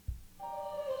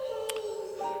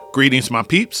Greetings, my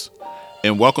peeps,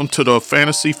 and welcome to the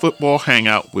Fantasy Football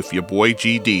Hangout with your boy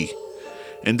GD.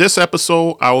 In this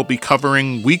episode, I will be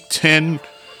covering Week 10,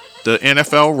 the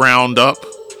NFL Roundup,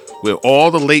 with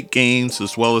all the late games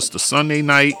as well as the Sunday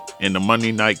night and the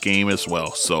Monday night game as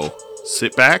well. So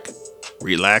sit back,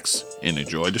 relax, and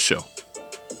enjoy the show.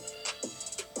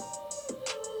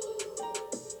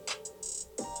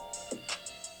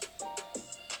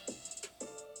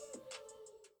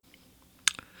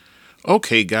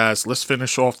 Okay, guys, let's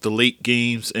finish off the late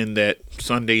games in that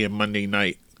Sunday and Monday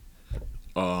night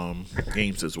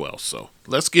games as well. So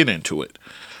let's get into it.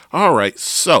 All right,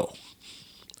 so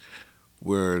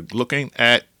we're looking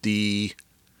at the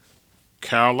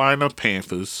Carolina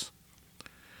Panthers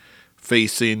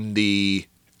facing the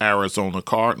Arizona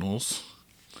Cardinals.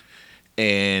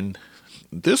 And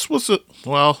this was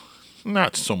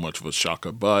not so much of a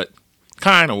shocker, but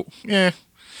kind of, yeah.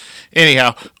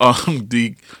 Anyhow,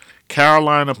 the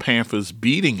Carolina Panthers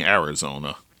beating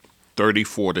Arizona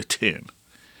 34-10.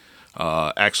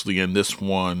 Actually, in this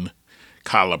one,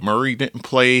 Kyler Murray didn't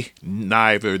play.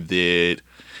 Neither did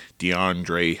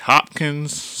DeAndre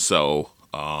Hopkins. So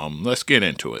let's get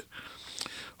into it.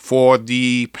 For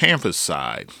the Panthers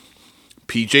side,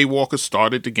 PJ Walker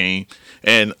started the game.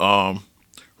 And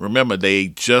remember, they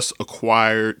just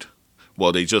signed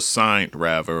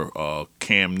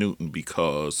Cam Newton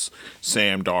because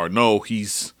Sam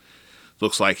Darnold,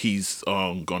 looks like he's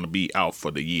going to be out for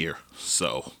the year.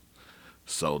 So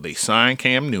they signed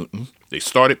Cam Newton. They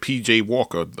started P.J.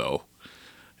 Walker, though,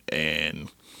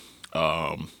 and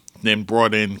then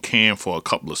brought in Cam for a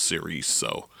couple of series.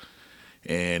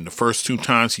 And the first two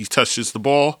times he touches the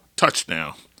ball,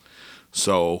 touchdown.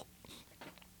 So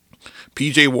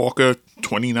P.J. Walker,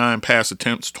 29 pass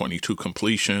attempts, 22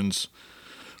 completions,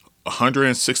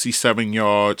 167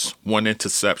 yards, 1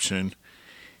 interception.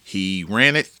 He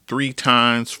ran it 3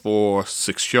 times for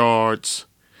 6 yards.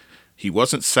 He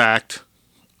wasn't sacked,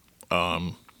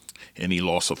 and he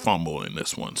lost a fumble in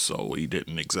this one, so he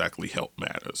didn't exactly help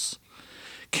matters.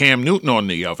 Cam Newton, on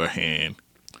the other hand,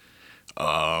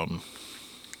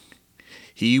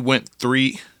 he went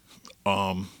three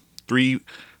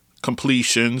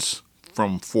completions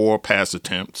from 4 pass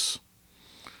attempts,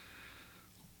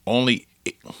 only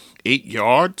 8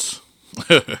 yards.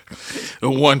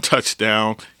 1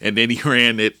 touchdown, and then he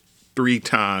ran it 3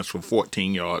 times for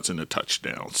 14 yards and a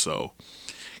touchdown. So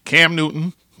Cam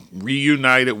Newton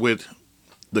reunited with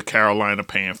the Carolina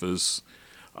Panthers.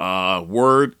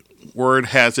 Word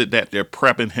has it that they're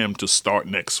prepping him to start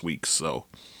next week. So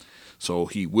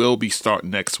he will be starting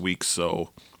next week.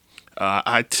 So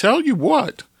I tell you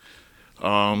what,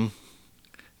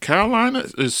 Carolina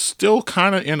is still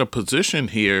kind of in a position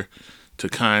here to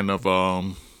kind of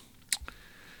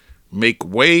make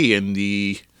way in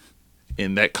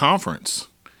that conference,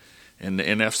 in the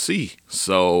NFC.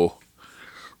 So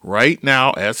right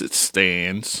now, as it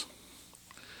stands,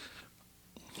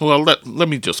 well, let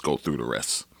me just go through the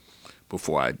rest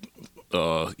before I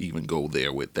even go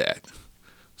there with that.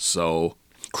 So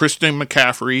Christian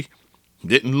McCaffrey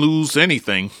didn't lose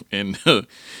anything in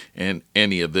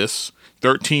any of this.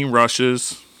 13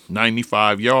 rushes,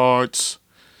 95 yards,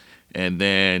 and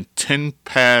then 10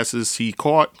 passes he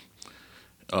caught.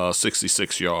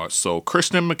 66 yards. So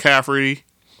Christian McCaffrey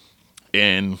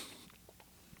in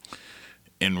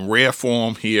rare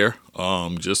form here,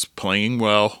 just playing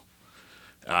well.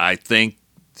 I think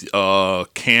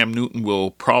Cam Newton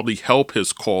will probably help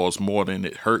his cause more than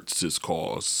it hurts his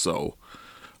cause. So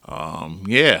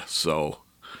so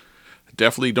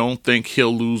definitely don't think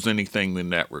he'll lose anything in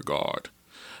that regard.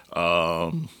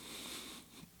 Then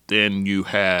you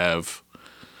have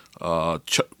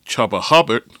Chuba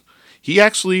Hubbard. He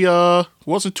actually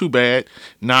wasn't too bad.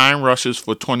 9 rushes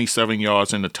for 27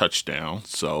 yards and a touchdown.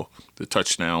 So the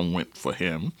touchdown went for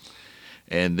him.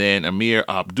 And then Amir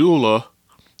Abdullah,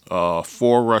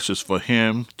 4 rushes for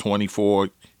him, 24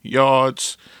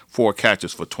 yards, 4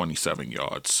 catches for 27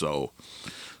 yards. So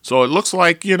it looks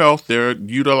like, they're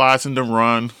utilizing the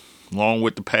run along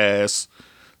with the pass.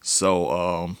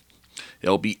 So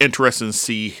it'll be interesting to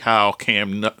see how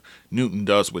Cam Newton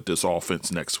does with this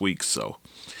offense next week. So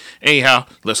anyhow,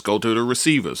 let's go to the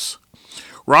receivers.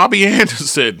 Robby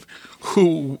Anderson,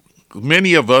 who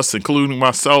many of us, including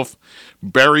myself,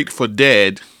 buried for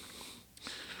dead.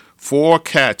 4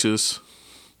 catches,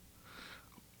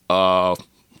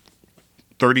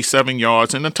 37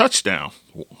 yards, and a touchdown.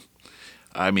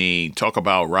 I mean, talk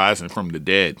about rising from the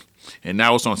dead. And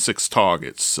that was on 6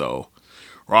 targets. So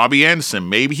Robby Anderson,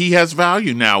 maybe he has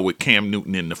value now with Cam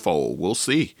Newton in the fold. We'll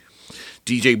see.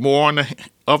 DJ Moore, on the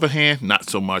other hand, not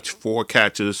so much. 4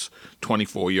 catches,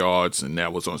 24 yards, and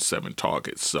that was on 7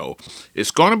 targets. So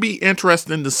it's going to be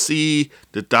interesting to see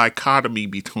the dichotomy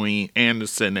between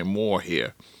Anderson and Moore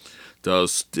here.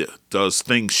 Does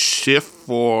things shift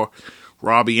for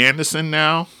Robby Anderson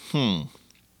now?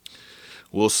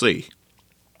 We'll see.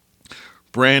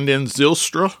 Brandon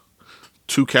Zylstra,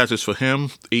 2 catches for him,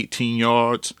 18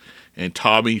 yards. And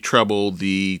Tommy Treble,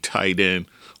 the tight end,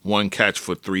 1 catch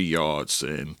for 3 yards.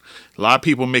 And a lot of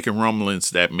people making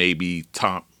rumblings that maybe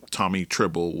Tommy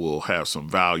Treble will have some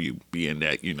value, being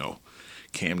that,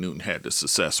 Cam Newton had the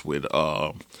success with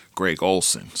Greg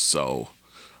Olsen. So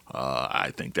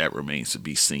I think that remains to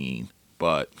be seen.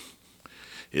 But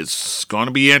it's going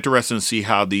to be interesting to see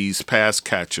how these pass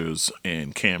catchers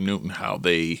and Cam Newton, how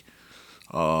they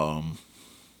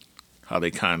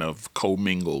kind of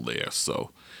commingle there.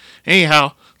 So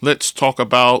anyhow, let's talk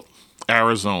about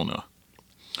Arizona.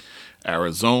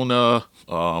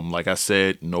 Like I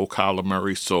said, no Kyler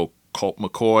Murray, so Colt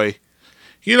McCoy.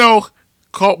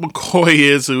 Colt McCoy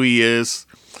is who he is.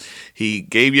 He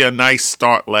gave you a nice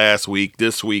start last week.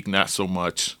 This week, not so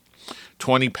much.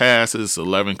 20 passes,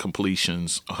 11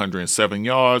 completions, 107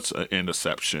 yards, an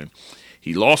interception.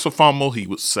 He lost a fumble. He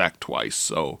was sacked twice.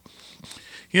 So,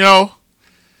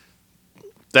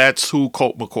 that's who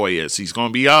Colt McCoy is. He's going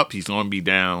to be up. He's going to be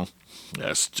down.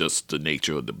 That's just the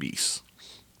nature of the beast.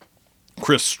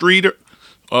 Chris Streeter,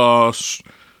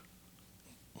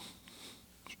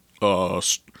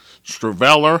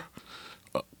 Straveller,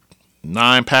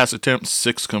 9 pass attempts,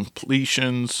 6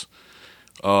 completions,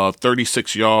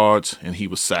 36 yards, and he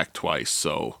was sacked twice.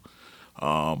 So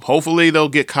hopefully they'll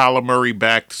get Kyler Murray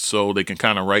back so they can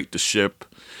kind of right the ship.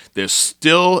 They're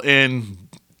still in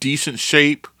decent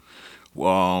shape,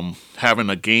 having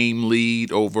a game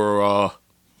lead over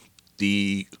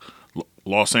the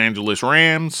Los Angeles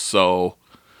Rams. So,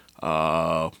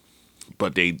 but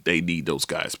they need those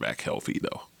guys back healthy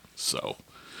though. So,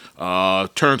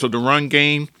 terms of the run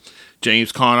game,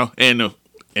 James Conner and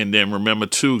then remember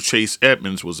too, Chase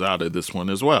Edmonds was out of this one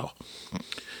as well.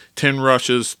 10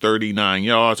 rushes, 39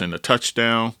 yards, and a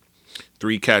touchdown.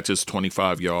 3 catches,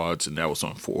 25 yards, and that was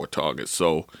on 4 targets.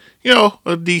 So,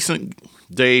 a decent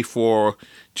day for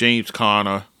James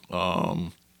Conner.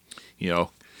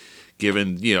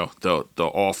 Given the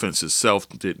offense itself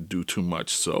didn't do too much,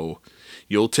 so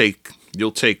you'll take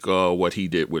what he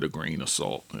did with a grain of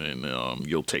salt, and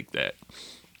you'll take that.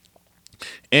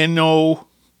 Eno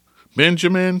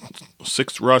Benjamin,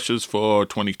 6 rushes for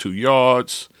 22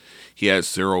 yards. He had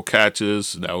 0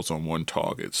 catches, and that was on 1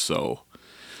 target. So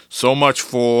much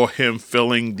for him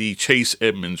filling the Chase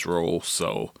Edmonds role.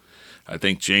 So I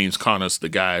think James Conner's the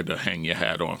guy to hang your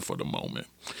hat on for the moment.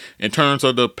 In terms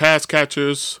of the pass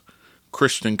catchers,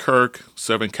 Christian Kirk,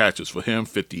 7 catches for him,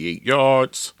 58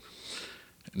 yards.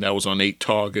 And that was on 8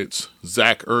 targets.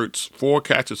 Zach Ertz, 4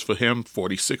 catches for him,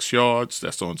 46 yards.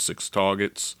 That's on 6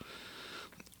 targets.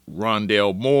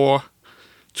 Rondale Moore,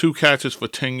 2 catches for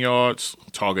 10 yards,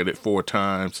 targeted 4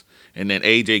 times. And then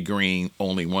AJ Green,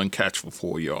 only 1 catch for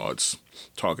 4 yards,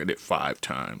 targeted 5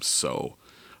 times. So,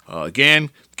 again,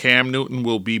 Cam Newton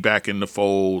will be back in the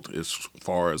fold as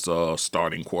far as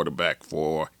starting quarterback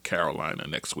for Carolina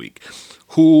next week,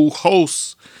 who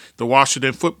hosts the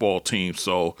Washington football team.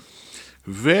 So,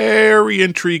 very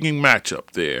intriguing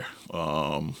matchup there.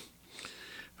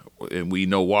 And we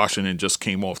know Washington just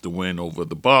came off the win over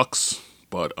the Bucs,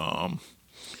 but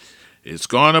it's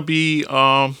gonna be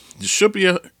it should be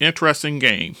an interesting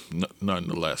game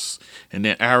nonetheless. And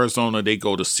then Arizona, they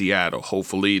go to Seattle.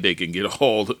 Hopefully they can get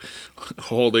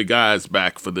all their guys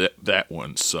back for that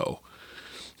one. So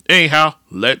anyhow,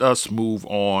 let us move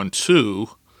on to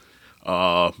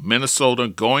Minnesota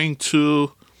going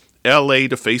to LA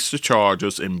to face the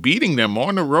Chargers and beating them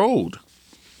on the road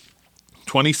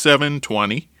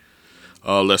 27-20.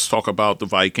 Let's talk about the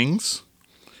Vikings.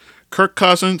 Kirk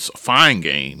Cousins, fine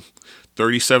game.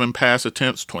 37 pass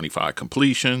attempts, 25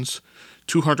 completions,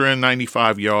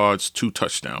 295 yards, 2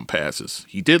 touchdown passes.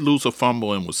 He did lose a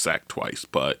fumble and was sacked twice,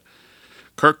 but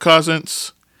Kirk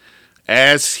Cousins,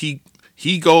 as he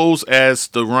goes as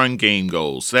the run game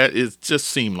goes, it just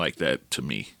seemed like that to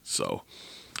me. So,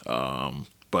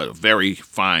 but a very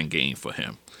fine game for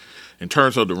him. In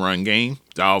terms of the run game,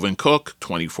 Dalvin Cook,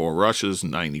 24 rushes,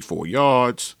 94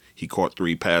 yards. He caught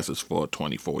 3 passes for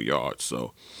 24 yards.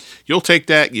 So you'll take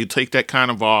that. You take that kind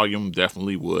of volume,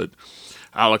 definitely would.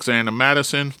 Alexander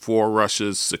Madison, 4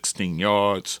 rushes, 16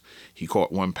 yards. He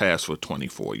caught 1 pass for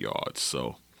 24 yards.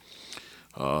 So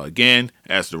again,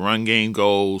 as the run game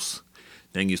goes,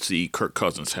 then you see Kirk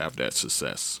Cousins have that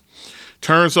success. In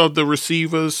terms of the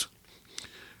receivers,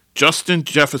 Justin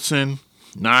Jefferson,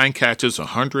 9 catches,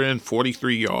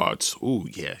 143 yards. Ooh,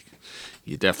 yeah.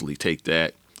 You definitely take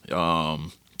that.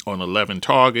 On 11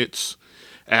 targets.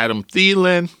 Adam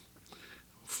Thielen,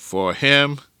 for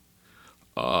him,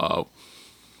 5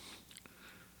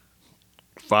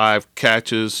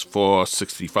 catches for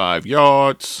 65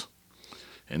 yards.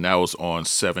 And that was on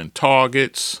 7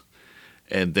 targets.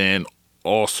 And then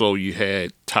also you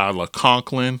had Tyler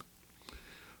Conklin.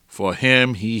 For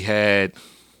him, he had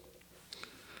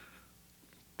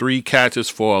 3 catches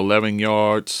for 11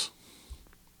 yards.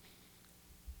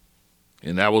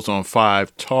 And that was on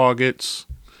 5 targets.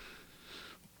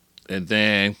 And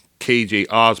then KJ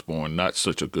Osborne, not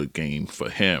such a good game for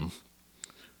him.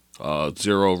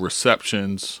 0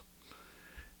 receptions.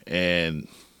 And,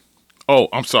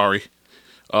 I'm sorry.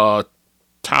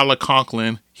 Tyler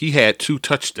Conklin, he had 2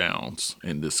 touchdowns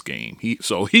in this game. He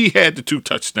had the 2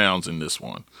 touchdowns in this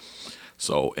one.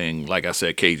 So, and like I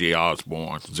said, KJ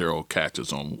Osborne, 0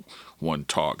 catches on 1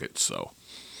 target. So,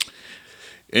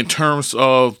 in terms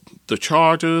of the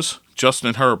Chargers,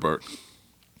 Justin Herbert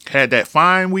had that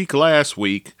fine week last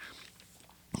week,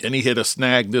 and he hit a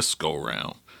snag this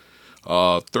go-round.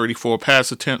 34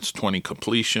 pass attempts, 20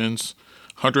 completions,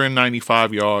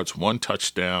 195 yards, 1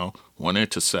 touchdown, 1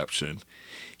 interception.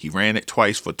 He ran it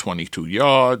twice for 22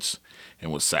 yards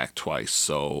and was sacked twice.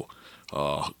 So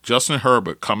Justin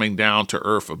Herbert coming down to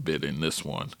earth a bit in this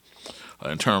one.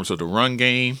 In terms of the run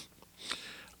game,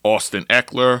 Austin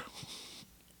Ekeler,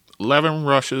 11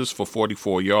 rushes for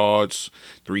 44 yards,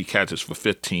 3 catches for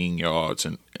 15 yards,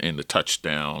 and the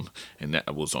touchdown, and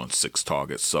that was on 6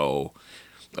 targets. So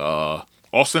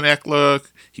Austin Ekeler,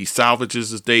 he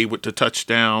salvages his day with the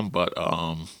touchdown, but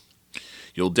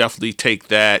you'll definitely take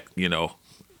that.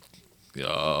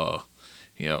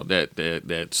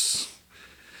 That's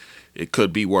it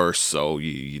could be worse. So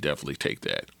you definitely take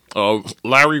that.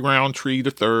 Larry Roundtree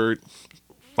the third,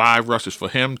 5 rushes for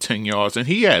him, 10 yards, and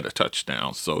he had a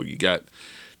touchdown. So you got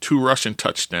 2 rushing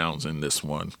touchdowns in this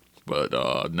one, but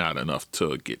not enough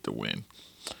to get the win.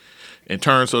 In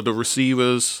terms of the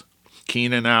receivers,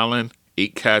 Keenan Allen,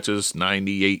 8 catches,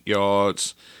 98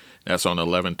 yards. That's on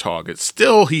 11 targets.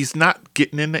 Still, he's not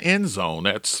getting in the end zone.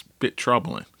 That's a bit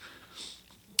troubling.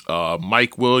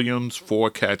 Mike Williams, 4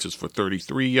 catches for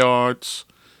 33 yards.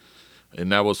 And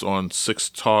that was on 6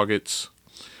 targets.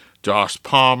 Josh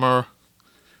Palmer,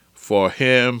 for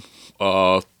him,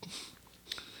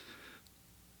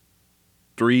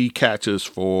 3 catches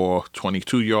for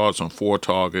 22 yards on 4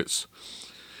 targets.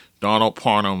 Donald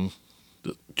Parham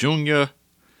Jr.,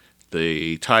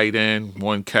 the tight end,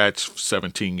 1 catch,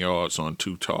 17 yards on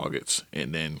 2 targets.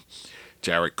 And then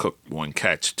Jared Cook, 1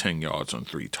 catch, 10 yards on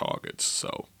 3 targets.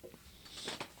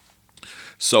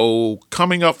 So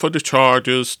coming up for the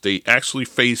Chargers, they actually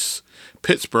face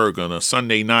Pittsburgh on a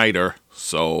Sunday nighter.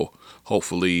 So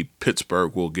hopefully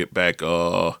Pittsburgh will get back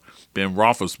Ben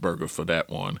Roethlisberger for that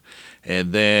one.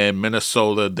 And then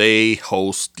Minnesota, they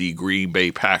host the Green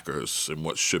Bay Packers in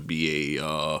what should be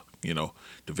a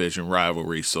division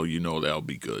rivalry. So that'll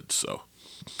be good. So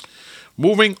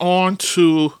moving on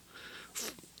to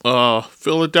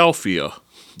Philadelphia,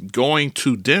 going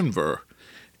to Denver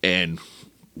and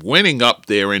winning up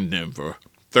there in Denver,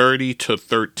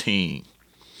 30-13.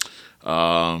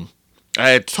 I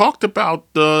had talked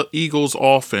about the Eagles'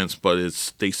 offense,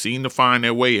 but they seem to find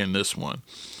their way in this one.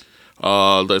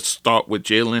 Let's start with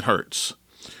Jalen Hurts.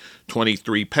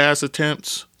 23 pass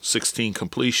attempts, 16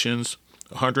 completions,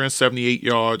 178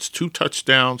 yards, 2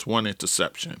 touchdowns, 1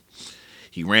 interception.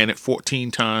 He ran it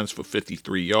 14 times for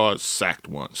 53 yards, sacked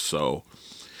once. So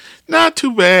not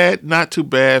too bad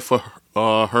for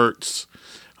Hurts.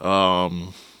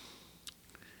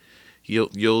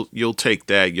 You'll take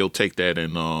that. You'll take that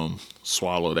and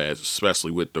swallow that,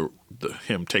 especially with the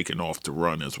him taking off to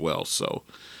run as well. So,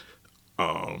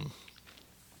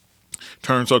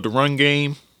 terms of the run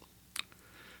game,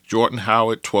 Jordan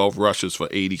Howard, 12 rushes for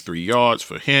 83 yards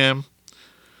for him.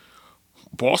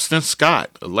 Boston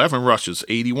Scott, 11 rushes,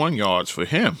 81 yards for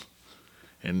him,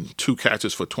 and 2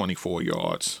 catches for 24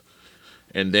 yards.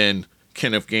 And then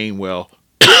Kenneth Gainwell,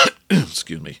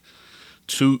 excuse me,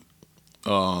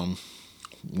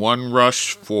 1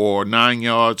 rush for 9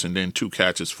 yards and then 2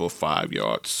 catches for 5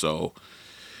 yards. So,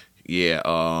 yeah,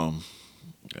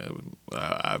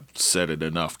 I've said it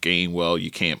enough. Gainwell,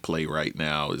 you can't play right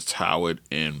now. It's Howard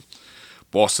and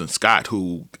Boston Scott,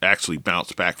 who actually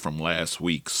bounced back from last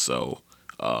week. So,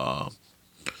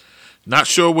 not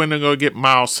sure when they're going to get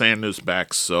Miles Sanders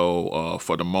back. So,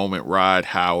 for the moment, ride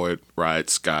Howard, ride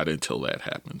Scott until that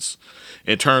happens.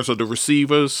 In terms of the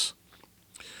receivers,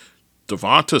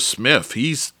 DeVonta Smith,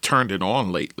 he's turned it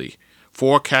on lately.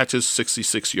 4 catches,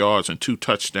 66 yards, and 2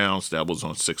 touchdowns. That was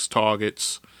on 6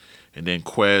 targets. And then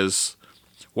Quez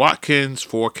Watkins,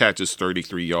 4 catches,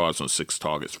 33 yards on 6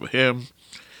 targets for him.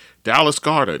 Dallas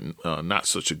Goedert, not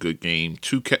such a good game.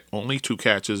 Only 2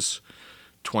 catches,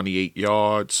 28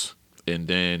 yards. And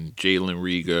then Jalen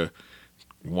Reagor,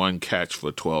 1 catch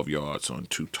for 12 yards on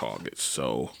 2 targets.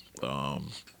 So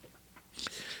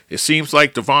it seems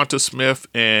like DeVonta Smith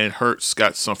and Hurts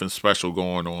got something special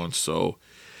going on. So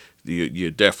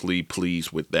you're definitely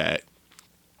pleased with that.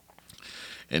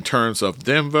 In terms of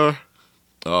Denver,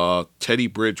 Teddy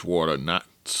Bridgewater, not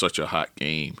such a hot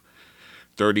game.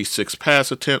 36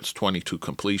 pass attempts, 22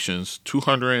 completions,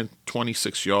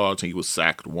 226 yards, and he was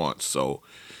sacked once. So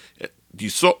you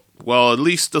saw, well, at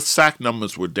least the sack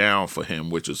numbers were down for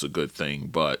him, which is a good thing,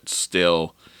 but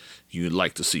still, you'd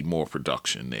like to see more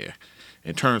production there.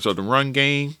 In terms of the run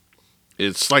game,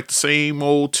 it's like the same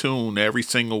old tune every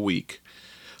single week.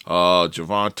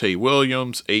 Javonte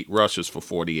Williams, 8 rushes for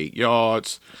 48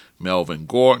 yards. Melvin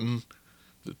Gordon,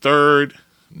 the third,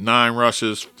 9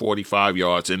 rushes, 45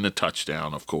 yards, and the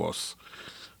touchdown, of course.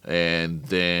 And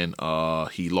then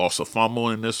he lost a fumble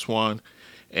in this one.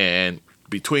 And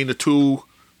between the two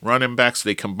running backs,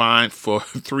 they combined for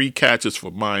 3 catches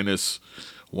for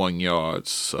 -1 yard.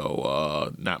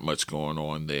 So not much going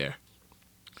on there.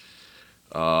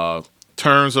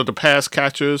 Terms of the pass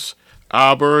catchers,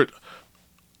 Albert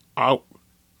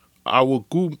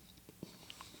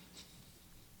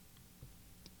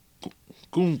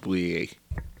Gumblier,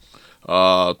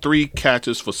 3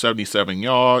 catches for 77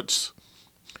 yards.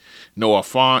 Noah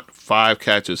Fant, 5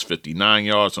 catches, 59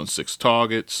 yards on 6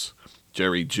 targets.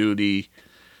 Jerry Jeudy,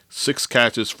 6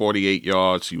 catches, 48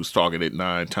 yards. He was targeted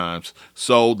 9 times.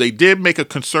 So they did make a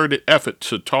concerted effort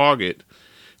to target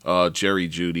Jerry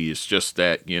Jeudy. It's just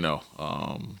that,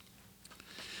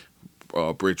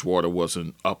 Bridgewater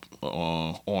wasn't up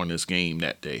on his game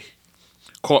that day.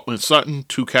 Cortland Sutton,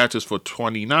 2 catches for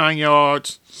 29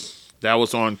 yards. That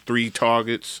was on 3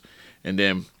 targets. And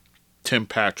then Tim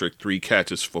Patrick, 3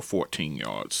 catches for 14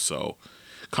 yards. So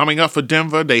coming up for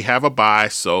Denver, they have a bye,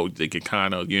 so they can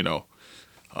kind of,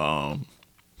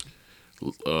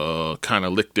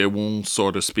 lick their wounds,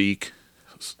 so to speak,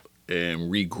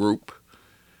 and regroup.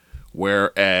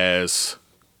 Whereas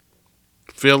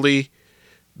Philly,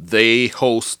 they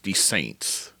host the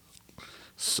Saints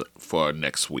for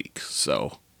next week.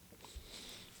 So,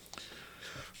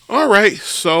 all right,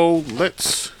 so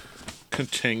let's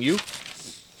continue.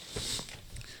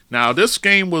 Now, this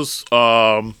game was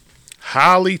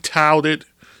highly touted.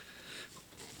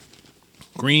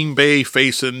 Green Bay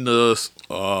facing the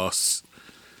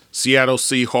Seattle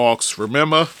Seahawks.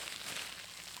 Remember,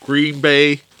 Green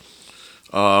Bay,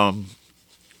 it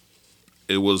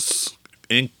was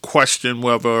in question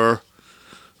whether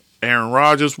Aaron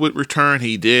Rodgers would return.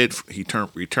 He did. He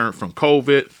returned from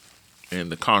COVID and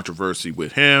the controversy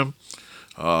with him.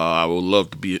 I would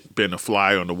love to been a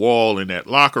fly on the wall in that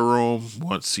locker room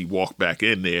once he walked back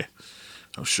in there.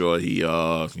 I'm sure he,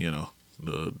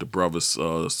 the brothers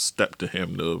stepped to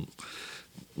him to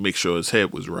make sure his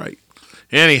head was right.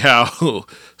 Anyhow,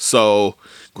 so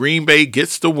Green Bay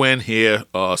gets the win here,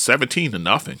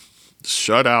 17-0.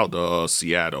 Shut out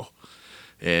Seattle.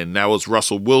 And that was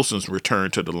Russell Wilson's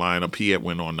return to the lineup. He had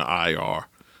went on the IR.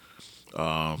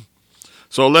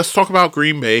 So let's talk about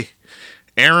Green Bay.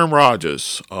 Aaron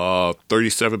Rodgers,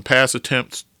 37 pass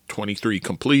attempts, 23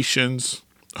 completions,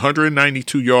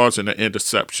 192 yards and an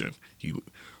interception. He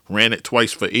ran it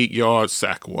twice for 8 yards,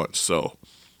 sacked once. So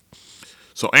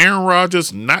Aaron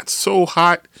Rodgers, not so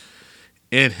hot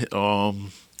in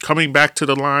coming back to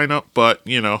the lineup, but,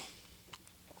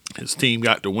 his team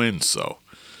got the win. So,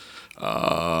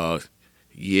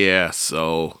 he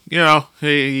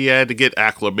had to get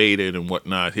acclimated and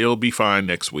whatnot. He'll be fine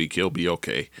next week. He'll be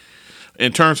okay.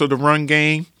 In terms of the run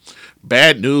game,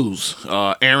 bad news.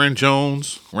 Aaron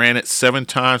Jones ran it 7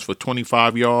 times for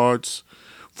 25 yards,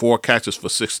 4 catches for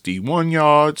 61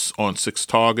 yards on 6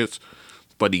 targets,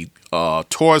 but he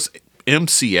tore his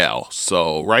MCL.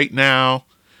 So right now,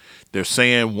 they're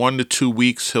saying 1 to 2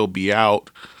 weeks he'll be out.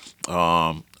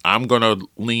 I'm going to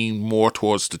lean more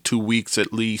towards the 2 weeks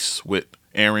at least with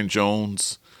Aaron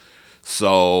Jones.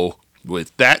 So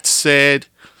with that said,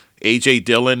 AJ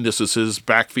Dillon, this is his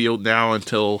backfield now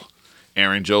until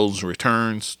Aaron Jones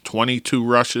returns. 22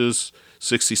 rushes,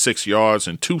 66 yards,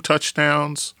 and 2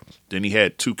 touchdowns. Then he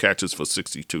had 2 catches for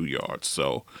 62 yards.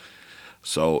 So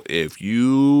if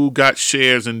you got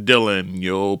shares in Dillon,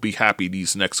 you'll be happy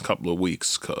these next couple of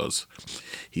weeks because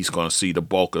he's going to see the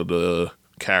bulk of the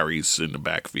carries in the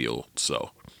backfield.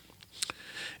 So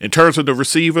in terms of the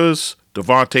receivers,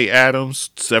 Davante Adams,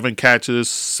 7 catches,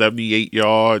 78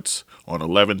 yards on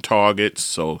 11 targets,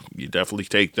 so you definitely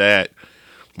take that.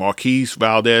 Marquise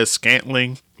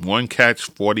Valdez-Scantling, 1 catch,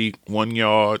 41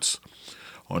 yards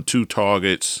on 2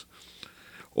 targets.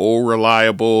 Old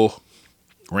reliable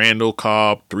Randall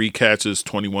Cobb, 3 catches,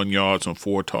 21 yards on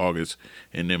 4 targets.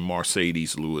 And then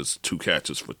Mercedes Lewis, 2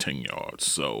 catches for 10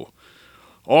 yards. So,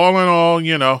 all in all,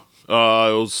 it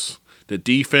was the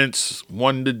defense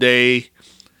won the day.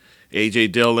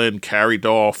 AJ Dillon carried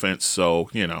the offense. So,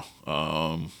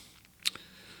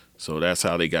 so that's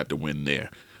how they got the win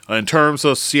there. In terms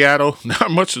of Seattle,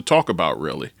 not much to talk about,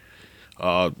 really.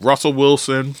 Russell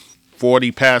Wilson,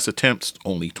 40 pass attempts,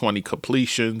 only 20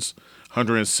 completions,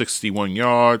 161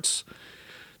 yards,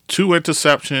 2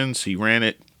 interceptions. He ran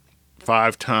it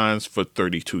 5 times for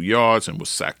 32 yards and was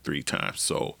sacked 3 times.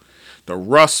 So the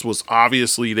rust was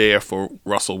obviously there for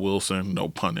Russell Wilson, no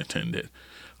pun intended.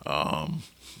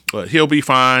 But he'll be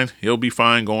fine. He'll be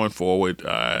fine going forward.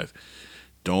 I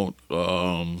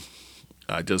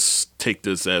just take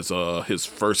this as his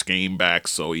first game back,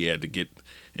 so he had to get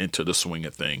into the swing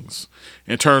of things.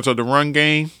 In terms of the run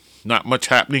game, not much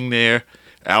happening there.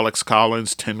 Alex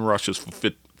Collins, 10 rushes for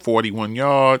 41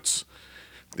 yards.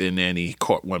 And then he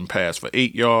caught 1 pass for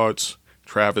 8 yards.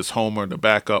 Travis Homer, the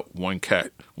backup, 1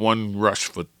 rush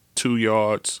for 2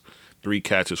 yards. 3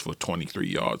 catches for 23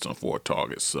 yards on 4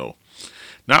 targets. So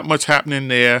not much happening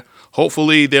there.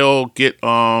 Hopefully they'll get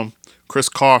Chris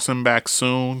Carson back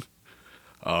soon.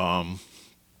 I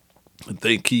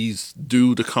think he's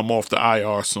due to come off the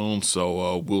IR soon,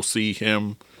 so we'll see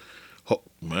him.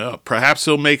 Perhaps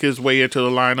he'll make his way into the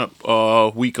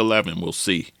lineup week 11. We'll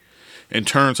see. In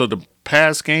terms of the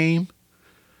pass game,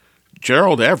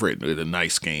 Gerald Everett did a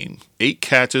nice game. 8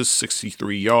 catches,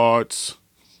 63 yards.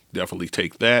 Definitely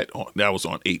take that. That was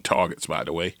on 8 targets, by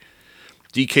the way.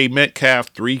 DK Metcalf,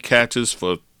 3 catches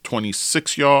for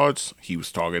 26 yards. He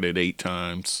was targeted 8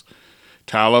 times.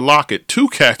 Tyler Lockett, 2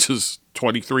 catches,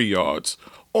 23 yards.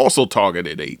 Also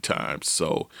targeted 8 times.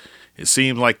 So it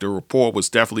seemed like the rapport was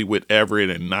definitely with Everett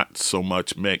and not so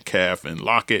much Metcalf and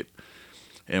Lockett.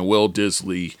 And Will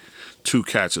Disley, 2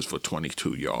 catches for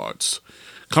 22 yards.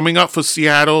 Coming up for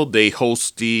Seattle, they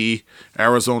host the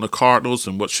Arizona Cardinals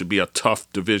in what should be a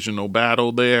tough divisional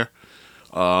battle there.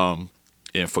 And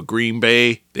for Green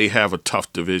Bay, they have a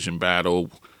tough division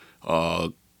battle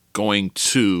going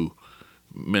to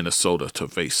Minnesota to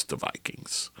face the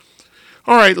Vikings.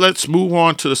 All right, let's move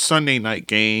on to the Sunday night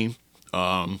game.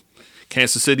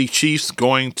 Kansas City Chiefs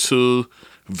going to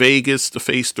Vegas to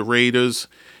face the Raiders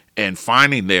and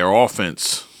finding their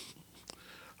offense.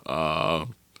 The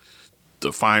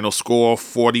final score,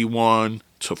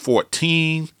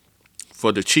 41-14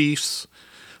 for the Chiefs.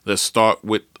 Let's start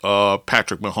with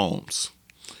Patrick Mahomes.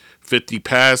 50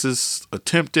 passes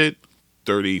attempted,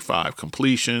 35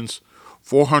 completions,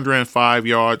 405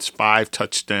 yards, 5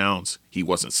 touchdowns. He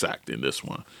wasn't sacked in this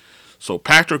one. So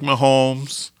Patrick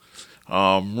Mahomes,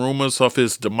 rumors of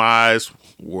his demise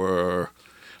were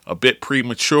a bit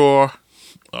premature.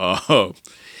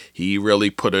 He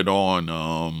really put it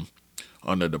on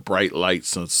under the bright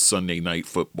lights of Sunday Night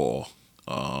Football.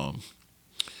 And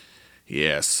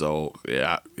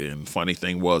funny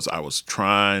thing was I was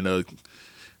trying to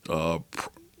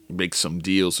make some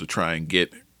deals to try and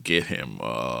get him.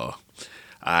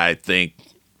 I think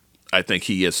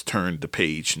he has turned the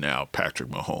page now, Patrick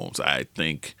Mahomes. I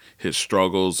think his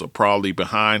struggles are probably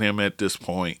behind him at this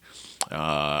point.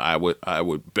 I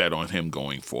would bet on him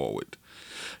going forward.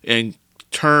 In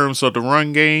terms of the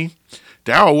run game,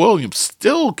 Darrell Williams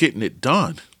still getting it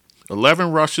done.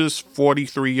 11 rushes,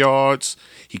 43 yards.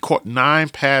 He caught 9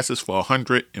 passes for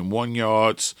 101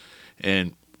 yards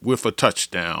and with a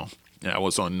touchdown. That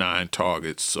was on 9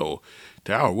 targets. So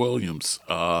Darrell Williams,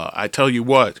 I tell you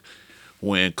what,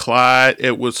 when Clyde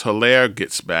Edwards-Helaire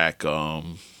gets back, they're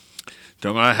going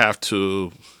to have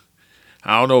to,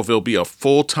 I don't know if it'll be a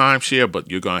full-time share, but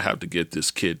you're going to have to get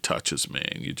this kid touches, man.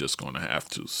 You're just going to have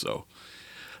to. So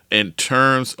in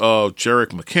terms of Jerick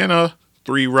McKinnon,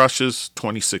 3 rushes,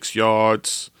 26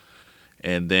 yards,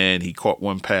 and then he caught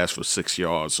 1 pass for 6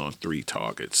 yards on 3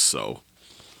 targets. So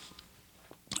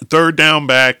third down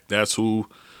back, that's who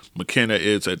McKinnon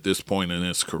is at this point in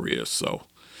his career. So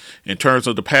in terms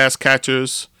of the pass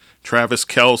catchers, Travis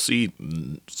Kelce,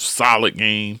 solid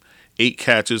game, 8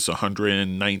 catches,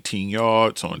 119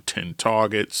 yards on 10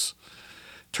 targets.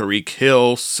 Tyreek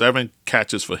Hill, 7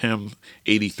 catches for him,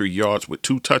 83 yards with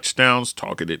 2 touchdowns,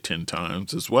 targeted 10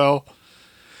 times as well.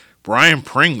 Brian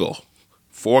Pringle,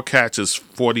 4 catches,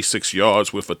 46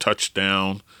 yards with a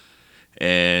touchdown.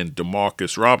 And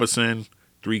Demarcus Robinson,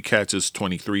 3 catches,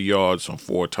 23 yards on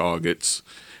 4 targets.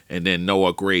 And then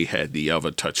Noah Gray had the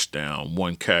other touchdown.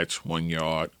 1 catch, 1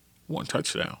 yard, 1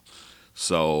 touchdown.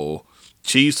 So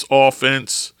Chiefs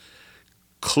offense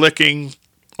clicking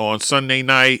on Sunday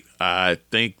night. I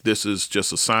think this is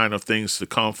just a sign of things to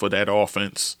come for that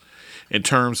offense. In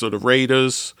terms of the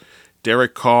Raiders,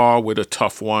 Derek Carr with a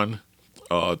tough one.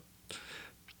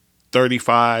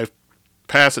 35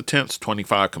 pass attempts,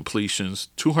 25 completions,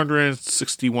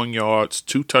 261 yards,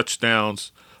 2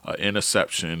 touchdowns, an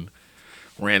interception.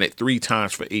 Ran it 3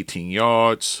 times for 18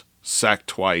 yards, sacked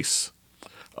twice.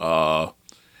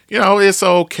 It's an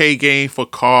okay game for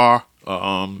Carr.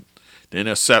 The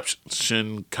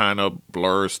interception kind of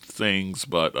blurs things,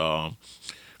 but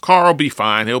Carr will be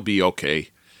fine. He'll be okay.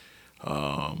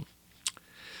 In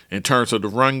terms of the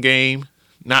run game,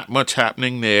 not much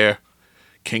happening there.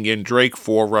 Kenyon Drake,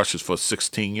 4 rushes for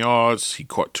 16 yards. He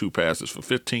caught 2 passes for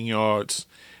 15 yards.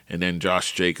 And then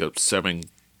Josh Jacobs, 7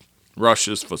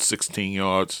 rushes for 16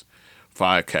 yards,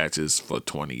 5 catches for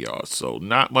 20 yards. So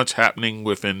not much happening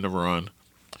within the run.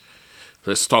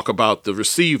 Let's talk about the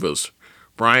receivers.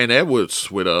 Bryan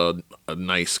Edwards with a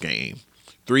nice game.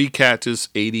 3 catches,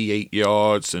 88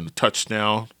 yards, and a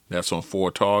touchdown. That's on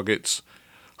 4 targets.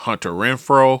 Hunter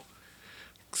Renfrow,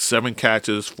 7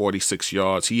 catches, 46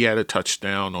 yards. He had a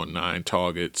touchdown on 9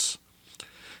 targets.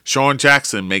 Sean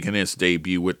Jackson making his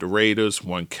debut with the Raiders.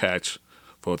 1 catch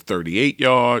for 38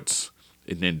 yards.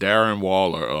 And then Darren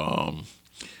Waller,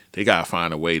 they got to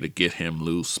find a way to get him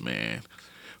loose, man.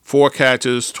 4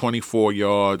 catches, 24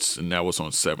 yards, and that was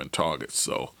on 7 targets.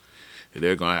 So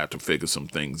they're going to have to figure some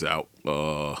things out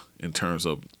in terms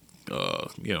of,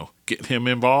 getting him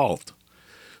involved.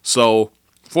 So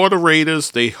for the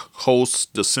Raiders, they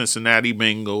host the Cincinnati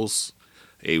Bengals,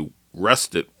 a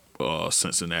rested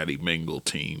Cincinnati Bengal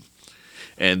team.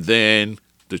 And then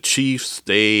the Chiefs,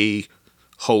 they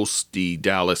host the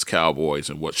Dallas Cowboys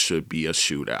in what should be a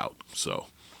shootout. So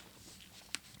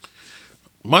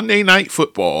Monday Night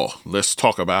Football, let's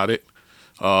talk about it.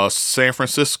 San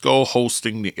Francisco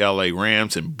hosting the LA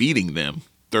Rams and beating them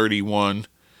 31-10.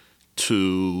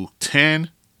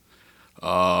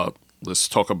 Let's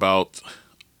talk about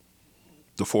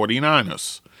the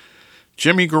 49ers.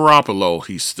 Jimmy Garoppolo,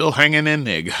 he's still hanging in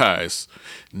there, guys.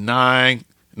 19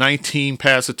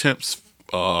 pass attempts,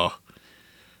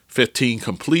 15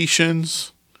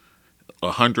 completions,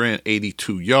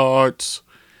 182 yards.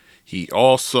 He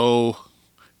also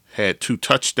had 2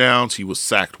 touchdowns. He was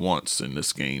sacked once in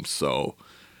this game. So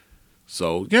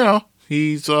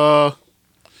he's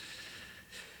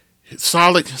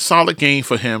solid game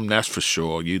for him, that's for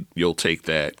sure. You'll take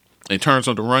that. In terms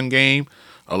of the run game,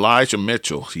 Elijah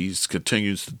Mitchell, he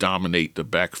continues to dominate the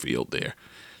backfield there.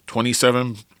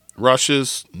 27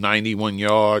 rushes, 91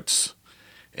 yards.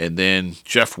 And then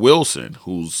Jeff Wilson,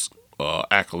 who's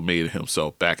acclimated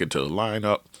himself back into the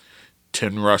lineup,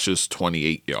 10 rushes,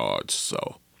 28 yards.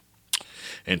 So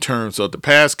in terms of the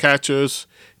pass catchers,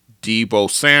 Deebo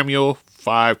Samuel,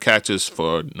 5 catches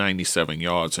for 97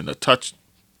 yards and a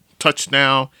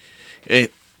touchdown. And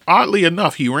oddly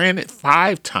enough, he ran it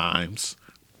 5 times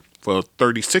for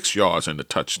 36 yards and a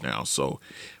touchdown. So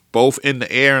both in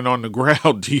the air and on the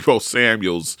ground, Deebo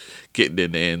Samuel's getting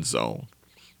in the end zone.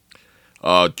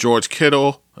 George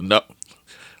Kittle,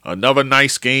 another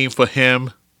nice game for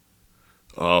him.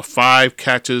 5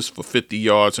 catches for 50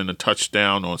 yards and a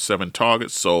touchdown on 7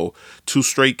 targets. So 2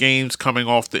 straight games coming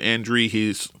off the injury.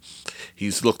 He's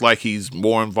looked like he's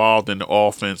more involved in the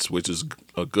offense, which is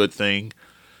a good thing.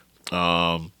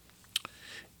 In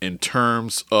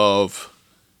terms of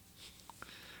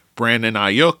Brandon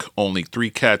Ayuk, only 3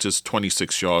 catches,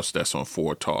 26 yards. That's on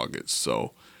 4 targets.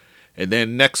 So, and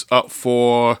then next up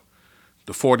for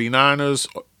the 49ers,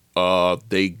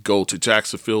 they go to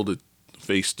Jacksonville to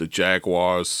face the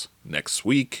Jaguars next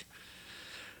week.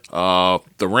 The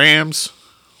Rams,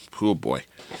 oh boy.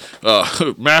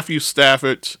 Matthew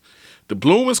Stafford, the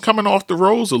bloom is coming off the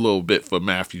rose a little bit for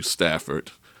Matthew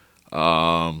Stafford.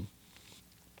 41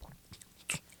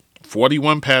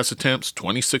 pass attempts,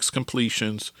 26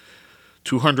 completions,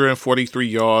 243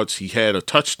 yards. He had a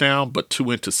touchdown, but 2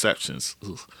 interceptions,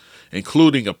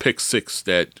 including a pick 6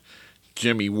 that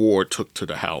Jimmy Ward took to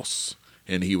the house,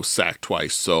 and he was sacked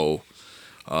twice. So,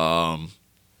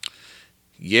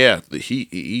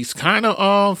 he's kind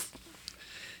of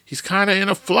in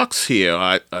a flux here.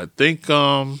 I think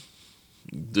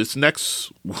this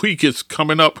next week is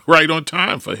coming up right on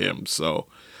time for him. So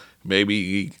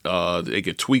maybe they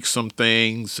could tweak some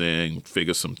things and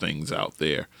figure some things out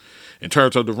there. In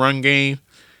terms of the run game,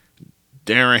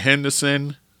 Darrell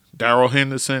Henderson,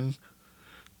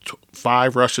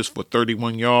 5 rushes for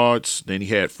 31 yards. Then he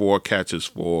had 4 catches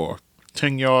for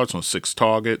 10 yards on 6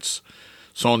 targets.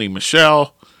 Sony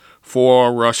Michel,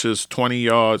 4 rushes, 20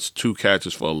 yards, 2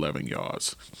 catches for 11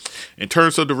 yards. In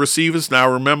terms of the receivers, now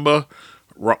remember,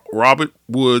 Robert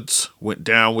Woods went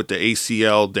down with the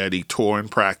ACL that he tore in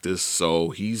practice, so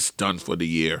he's done for the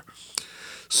year.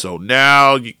 So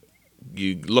now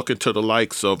you look into the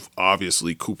likes of,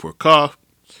 obviously, Cooper Kupp,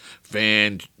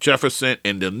 Van Jefferson,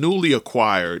 and the newly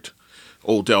acquired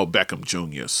Odell Beckham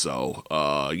Jr. So,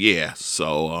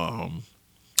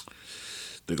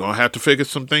 they're going to have to figure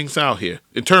some things out here.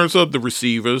 In terms of the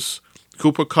receivers,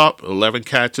 Cooper Kupp, 11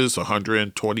 catches,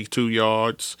 122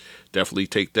 yards. Definitely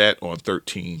take that on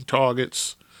 13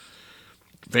 targets.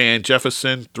 Van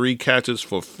Jefferson, 3 catches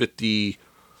for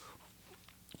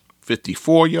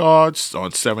 54 yards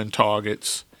on 7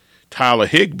 targets. Tyler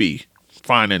Higbee,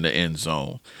 finding the end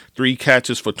zone. 3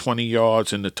 catches for 20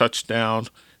 yards in the touchdown.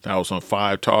 That was on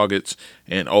 5 targets.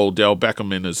 And Odell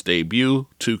Beckham in his debut,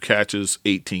 2 catches,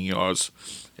 18 yards,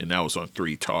 and that was on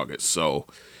 3 targets. So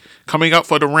coming up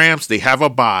for the Rams, they have a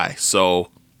bye.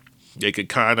 So they could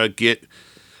kind of get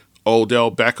Odell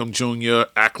Beckham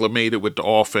Jr. acclimated with the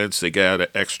offense. They got an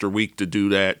extra week to do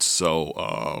that.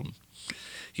 So,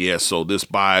 so this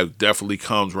bye definitely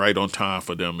comes right on time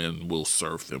for them and will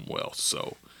serve them well.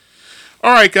 So,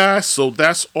 all right, guys. So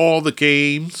that's all the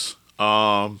games.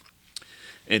 In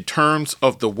terms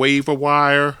of the waiver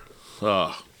wire,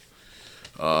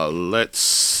 let's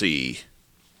see.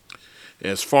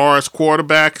 As far as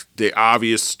quarterback, the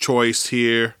obvious choice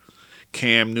here,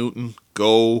 Cam Newton.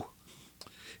 Go.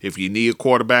 If you need a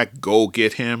quarterback, go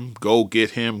get him. Go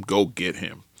get him. Go get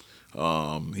him.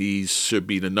 He should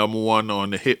be the number one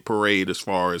on the hit parade as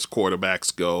far as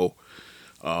quarterbacks go.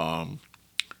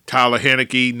 Tyler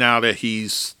Heineke, now that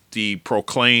he's the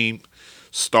proclaimed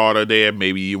starter there,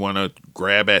 maybe you want to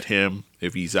grab at him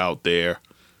if he's out there.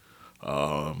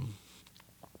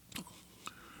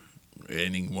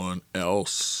 Anyone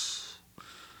else?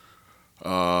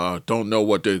 Don't know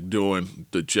what they're doing.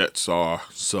 The Jets are,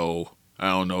 so I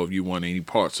don't know if you want any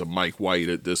parts of Mike White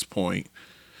at this point.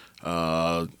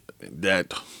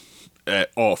 That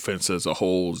offense as a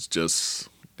whole is just,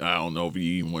 I don't know if you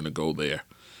even want to go there.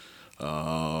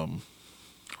 Flacco,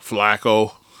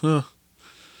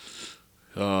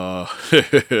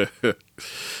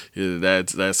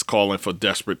 that's calling for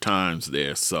desperate times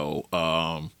there. So,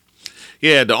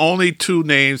 the only 2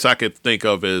 names I could think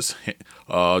of is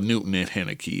Newton and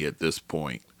Heineke at this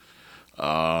point.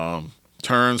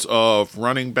 Terms of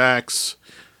running backs,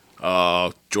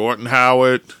 Jordan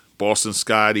Howard, Boston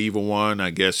Scott, either one.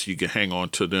 I guess you can hang on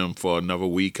to them for another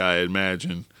week, I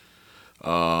imagine.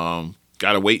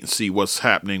 Got to wait and see what's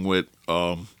happening with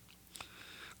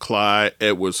Clyde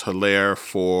Edwards-Helaire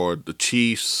for the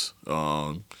Chiefs.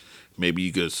 Maybe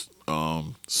you could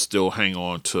still hang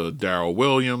on to Darrell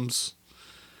Williams.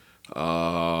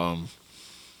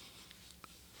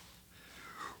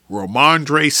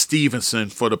 Ramondre Stevenson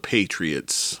for the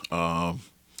Patriots.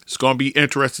 It's going to be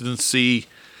interesting to see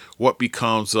what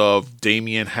becomes of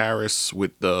Damian Harris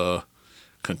with the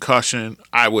concussion.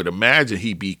 I would imagine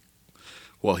he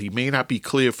may not be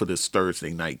clear for this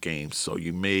Thursday night game, so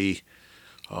you may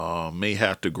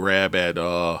have to grab at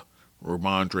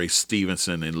Ramondre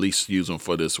Stevenson and at least use him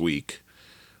for this week,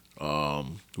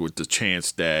 with the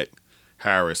chance that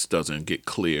Harris doesn't get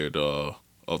cleared of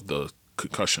the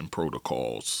concussion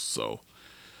protocols. So,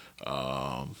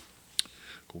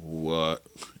 what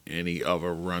any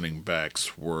other running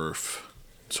backs worth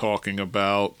talking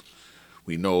about?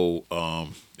 We know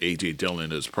AJ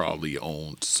Dillon is probably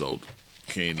owned, so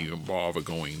can't even bother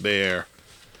going there.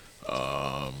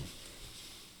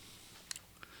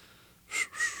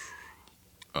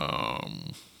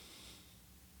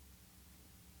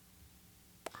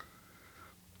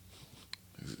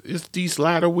 It's these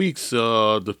latter weeks,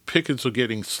 the pickets are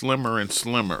getting slimmer and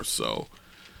slimmer. So,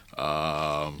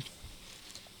 I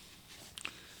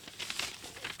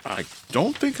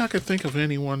don't think I could think of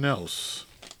anyone else.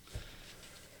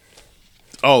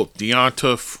 Oh,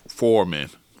 Deonta Foreman.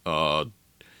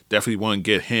 Definitely want to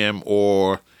get him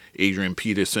or Adrian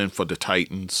Peterson for the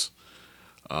Titans.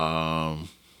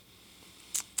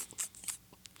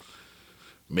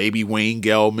 Maybe Wayne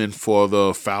Gellman for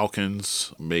the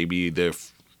Falcons. Maybe they're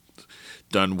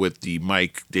done with the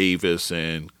Mike Davis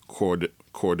and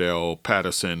Cordell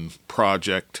Patterson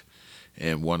project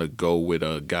and want to go with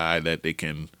a guy that they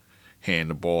can hand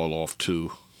the ball off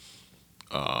to.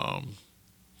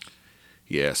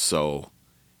 So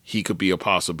he could be a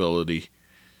possibility.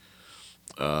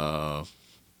 I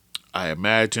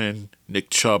imagine Nick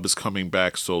Chubb is coming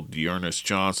back, so Dearness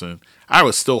Johnson, I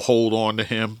would still hold on to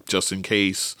him just in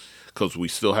case, because we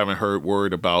still haven't heard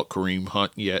word about Kareem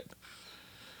Hunt yet.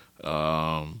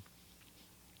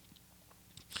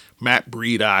 Matt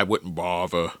Breida, I wouldn't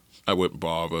bother. I wouldn't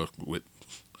bother with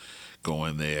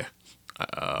going there.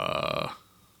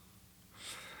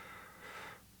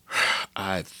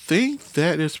 I think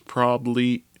that is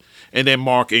probably... And then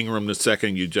Mark Ingram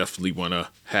II, you definitely want to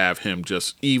have him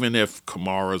just... Even if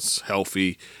Kamara's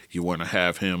healthy, you want to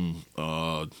have him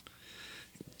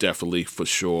definitely for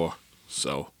sure.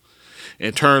 So,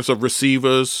 in terms of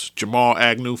receivers, Jamal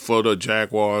Agnew for the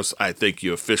Jaguars, I think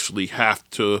you officially have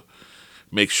to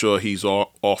make sure he's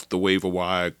off the waiver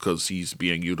wire because he's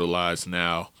being utilized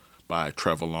now by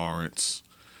Trevor Lawrence.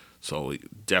 So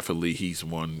definitely he's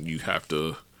one you have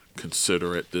to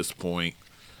consider at this point.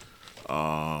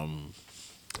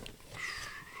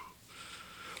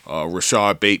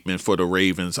 Rashad Bateman for the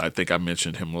Ravens. I think I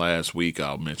mentioned him last week.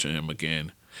 I'll mention him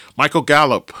again. Michael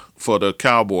Gallup for the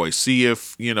Cowboys. See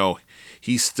if,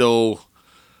 he's still...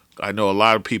 I know a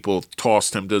lot of people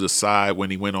tossed him to the side when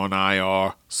he went on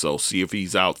IR. So see if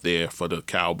he's out there for the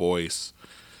Cowboys.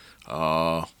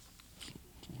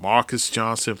 Marcus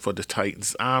Johnson for the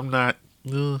Titans. I'm not...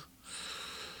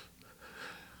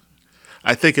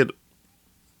 I think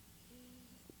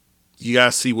you got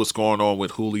to see what's going on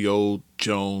with Julio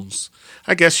Jones.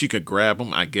 I guess you could grab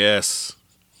him. I guess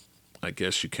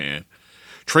you can.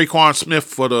 Traquan Smith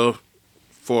for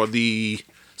the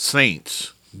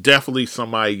Saints. Definitely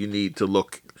somebody you need to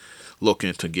look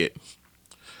into getting.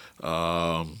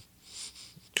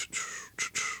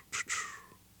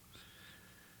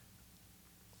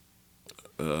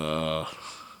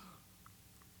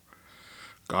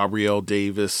 Gabriel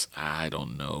Davis, I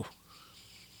don't know.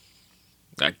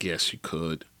 I guess you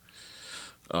could.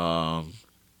 Corey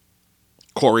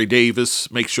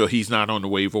Davis, make sure he's not on the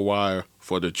waiver wire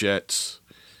for the Jets.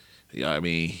 Yeah, I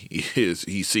mean,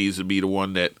 he seems to be the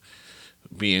one that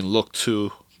being looked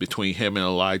to between him and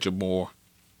Elijah Moore.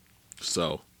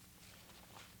 So,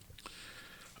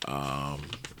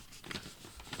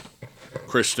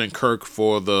 Christian Kirk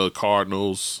for the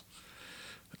Cardinals.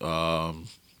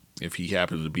 If he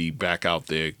happens to be back out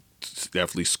there,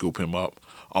 definitely scoop him up.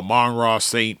 Amon-Ra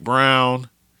St. Brown,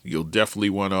 you'll definitely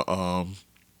want to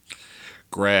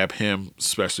grab him,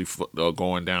 especially for,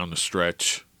 going down the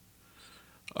stretch.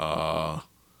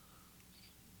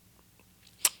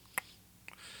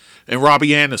 And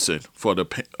Robby Anderson for the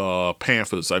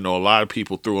Panthers. I know a lot of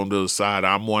people threw him to the side.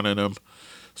 I'm one of them.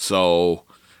 So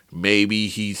maybe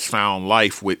he's found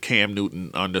life with Cam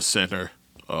Newton under center.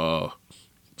 Other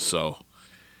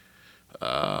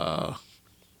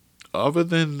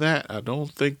than that, I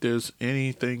don't think there's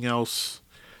anything else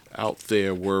out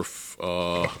there worth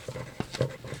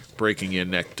breaking your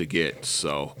neck to get.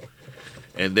 So,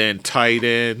 and then tight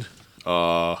end,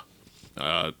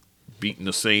 beating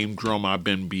the same drum I've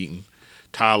been beating.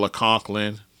 Tyler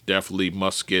Conklin, definitely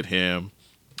must get him.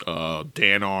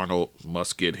 Dan Arnold,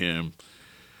 must get him.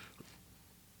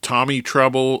 Tommy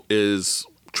Tremble is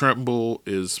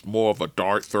more of a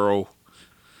dart throw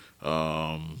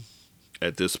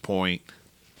at this point.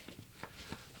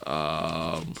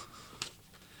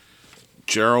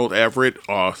 Gerald Everett,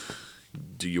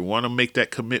 do you want to make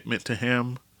that commitment to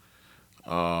him?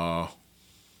 Well,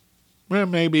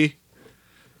 maybe.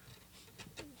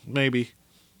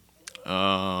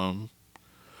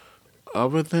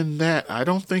 Other than that, I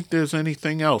don't think there's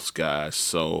anything else, guys.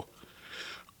 So,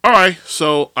 all right.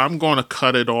 So I'm going to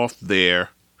cut it off there.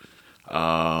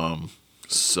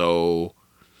 So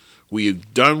we're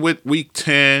done with week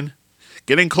 10.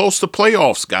 Getting close to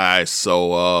playoffs, guys.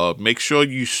 So make sure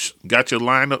you got your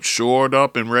lineup shored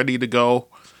up and ready to go.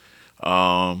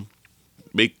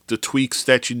 Make the tweaks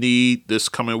that you need this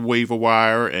coming waiver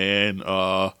wire. And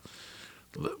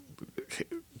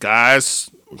guys,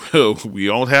 we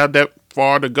don't have that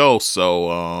far to go.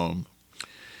 So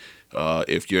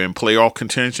if you're in playoff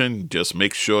contention, just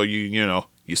make sure you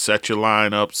set your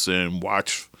lineups and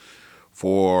watch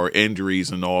for injuries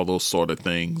and all those sort of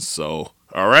things. So,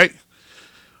 all right,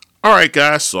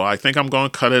 guys. So I think I'm going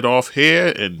to cut it off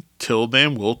here. Until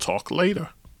then, we'll talk later.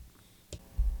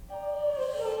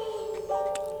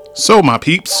 So, my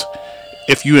peeps,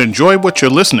 if you enjoy what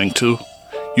you're listening to,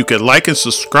 you can like and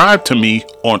subscribe to me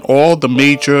on all the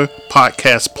major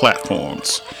podcast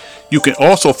platforms. You can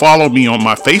also follow me on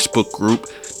my Facebook group,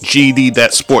 GD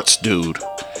That Sports Dude.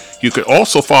 You can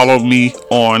also follow me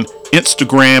on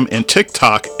Instagram and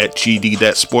TikTok at GD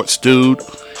That Sports Dude.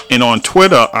 And on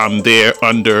Twitter, I'm there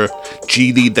under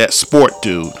GD That Sport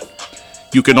Dude.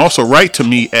 You can also write to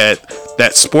me at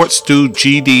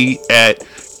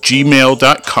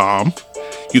thatsportsdudegd@gmail.com.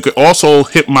 You can also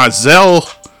hit my Zelle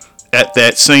at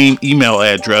that same email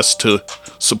address to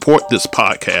support this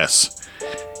podcast.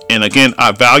 And again,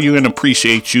 I value and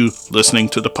appreciate you listening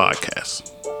to the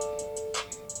podcast.